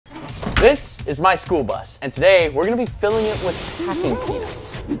This is my school bus, and today we're gonna be filling it with packing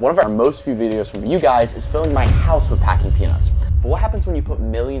peanuts. One of our most viewed videos from you guys is filling my house with packing peanuts. But what happens when you put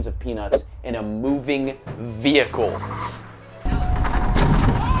millions of peanuts in a moving vehicle?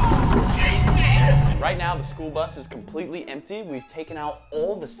 Right now, the school bus is completely empty. We've taken out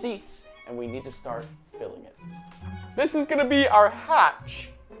all the seats, and we need to start filling it. This is gonna be our hatch.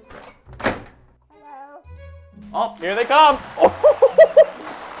 Hello. Oh, here they come.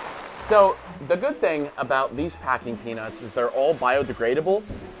 So, the good thing about these packing peanuts is they're all biodegradable,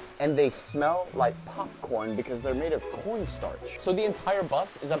 and they smell like popcorn because they're made of cornstarch. So the entire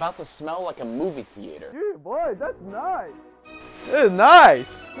bus is about to smell like a movie theater. Dude, boy, that's nice. This is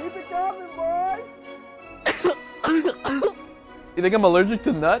nice. Keep it coming, boy. You think I'm allergic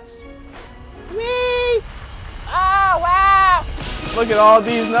to nuts? Whee! Oh, wow! Look at all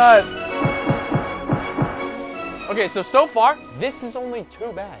these nuts. Okay, so far, this is only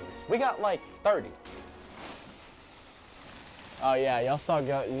 2 bags. We got like 30. Oh yeah, y'all still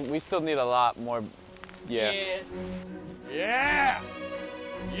got, we still need a lot more. Yeah. Yeah!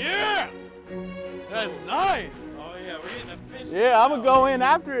 Yeah! That's nice! Oh yeah, we're getting a fish. Yeah, I'm gonna go in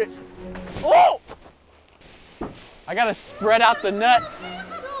after it. Oh! I gotta spread out the nuts.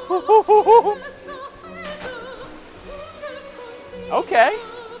 Okay.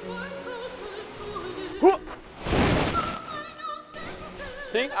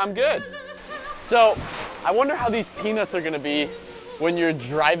 See, I'm good. So, I wonder how these peanuts are gonna be when you're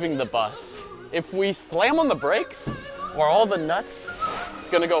driving the bus. If we slam on the brakes, are all the nuts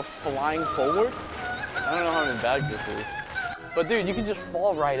gonna go flying forward? I don't know how many bags this is. But dude, you can just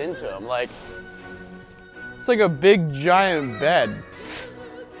fall right into them. Like, it's like a big giant bed.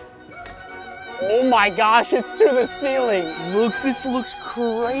 Oh my gosh, it's to the ceiling. Look, this looks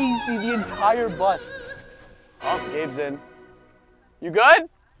crazy, the entire bus. Oh, Gabe's in. You good?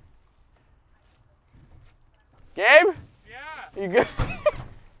 Gabe? Yeah. You good?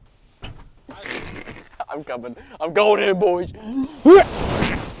 I'm coming. I'm going in, boys.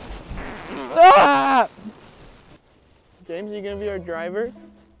 Ah! James, are you gonna be our driver?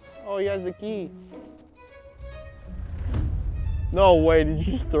 Oh, he has the key. No way, did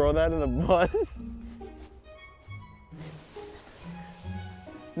you just throw that in the bus?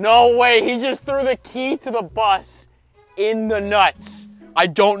 No way, he just threw the key to the bus in the nuts. I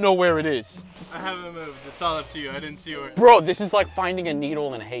don't know where it is. I haven't moved. It's all up to you. I didn't see where. Bro, this is like finding a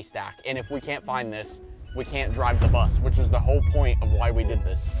needle in a haystack. And if we can't find this, we can't drive the bus, which is the whole point of why we did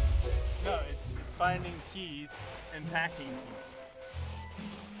this. No, it's finding keys and packing keys.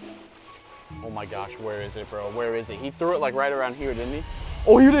 Oh my gosh, where is it, bro? Where is it? He threw it like right around here, didn't he?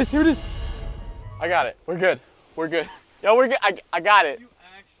 Oh, here it is, here it is. I got it. We're good. We're good. Yo, we're good. I got it. You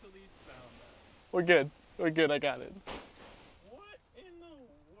actually found that. We're good. We're good. I got it. What in the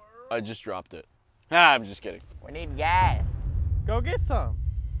world? I just dropped it. Nah, I'm just kidding. We need gas. Go get some.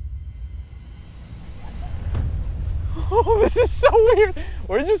 Oh, this is so weird.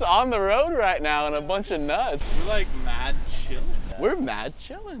 We're just on the road right now in a bunch of nuts. We're like mad chilling. We're mad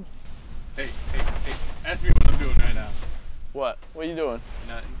chilling. Hey, ask me what I'm doing right now. What? What are you doing?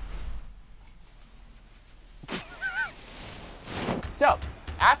 Nothing. So,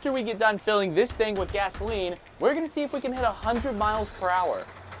 after we get done filling this thing with gasoline, we're gonna see if we can hit 100 miles per hour.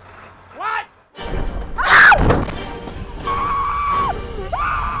 What?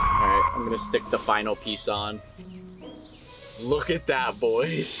 Alright, I'm gonna stick the final piece on. Look at that,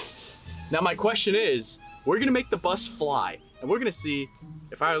 boys. Now my question is, we're gonna make the bus fly, and we're gonna see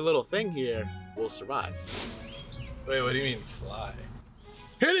if our little thing here will survive. Wait, what do you mean fly?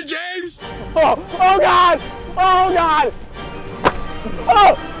 Hit it, James! Oh, oh God! Oh God!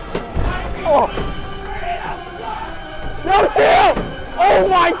 Oh! Oh! No, chill! Oh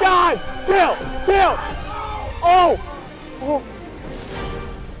my God! Chill! Chill! Oh! Oh!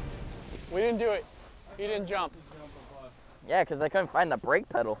 We didn't do it. He didn't jump. Yeah, because I couldn't find the brake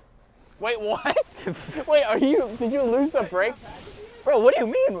pedal. Wait, what? Wait, did you lose the brake? Bro, what do you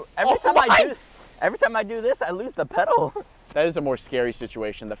mean? Every time I do this, I lose the pedal. That is a more scary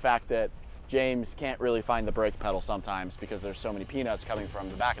situation. The fact that James can't really find the brake pedal sometimes because there's so many peanuts coming from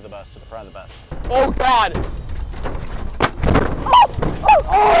the back of the bus to the front of the bus. Oh God!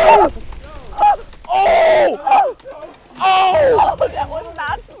 Oh! Oh! Oh! Oh! Oh, that was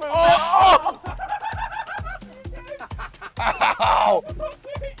not smooth. Oh! Ow!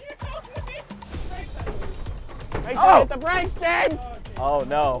 Make sure you hit the brakes, James! Oh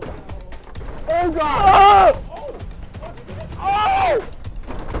no. Oh God! Oh!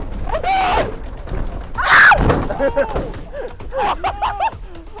 Oh God!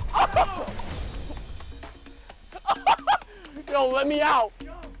 Yo, let me out!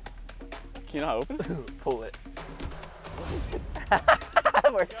 Can you not open it? Pull it.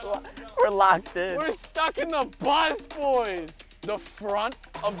 we're locked in. We're stuck in the bus, boys. The front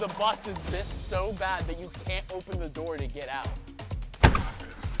of the bus is bent so bad that you can't open the door to get out.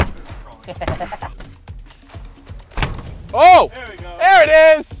 Oh! There we go. There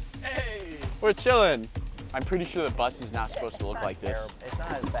it is! Hey! We're chilling. I'm pretty sure the bus is not supposed to look like this. Terrible. It's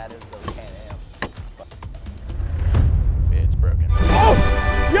not as bad as those Can-Am. It's broken. Oh!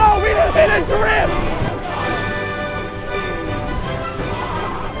 Yo, we just hit a drift!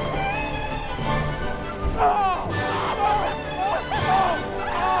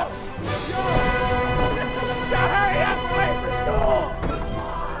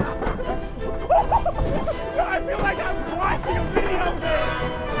 I feel like I'm watching a video game.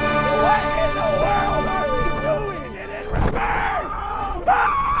 What in the world are we doing? And in reverse!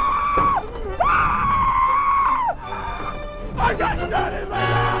 I got shot in my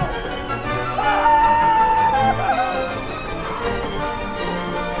mouth!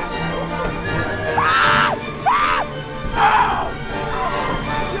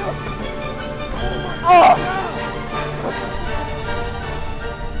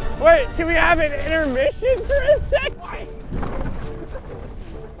 Wait, can we have an intermission for a second?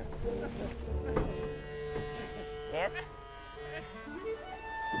 Yes?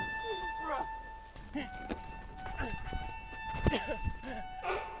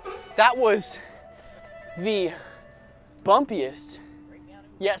 That was the bumpiest,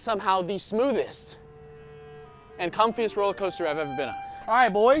 yet somehow the smoothest and comfiest roller coaster I've ever been on. All right,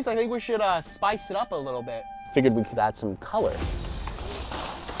 boys, I think we should spice it up a little bit. Figured we could add some color.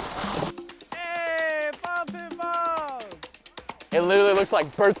 Hey, bumpy balls! It literally looks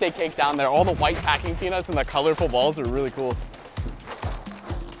like birthday cake down there. All the white packing peanuts and the colorful balls are really cool.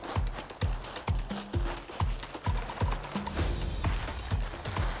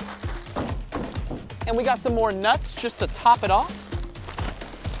 And we got some more nuts just to top it off.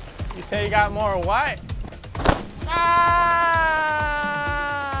 You say you got more what? Ah!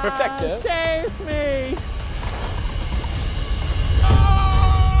 Perfecto. Chase me!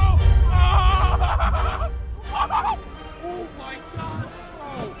 Oh my God,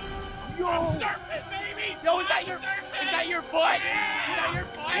 bro! Yo! I'm surfing, baby! Yo, is that your butt? Yeah. Is that your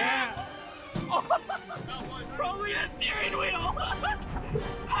butt? Yeah. Bro, look at the steering wheel!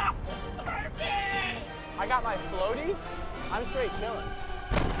 Perfect! I got my floaty. I'm straight chilling.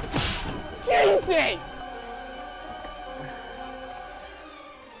 Jesus!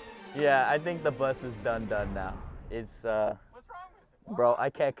 Yeah, I think the bus is done now. It's, What's wrong with it? bro, I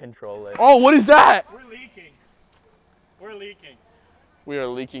can't control it. Oh, what is that? We're leaking. We're leaking. We are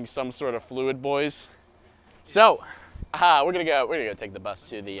leaking some sort of fluid, boys. So, we're gonna go take the bus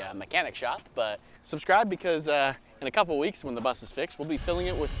to the mechanic shop, but subscribe because in a couple weeks when the bus is fixed, we'll be filling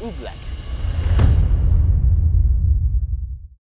it with oobleck.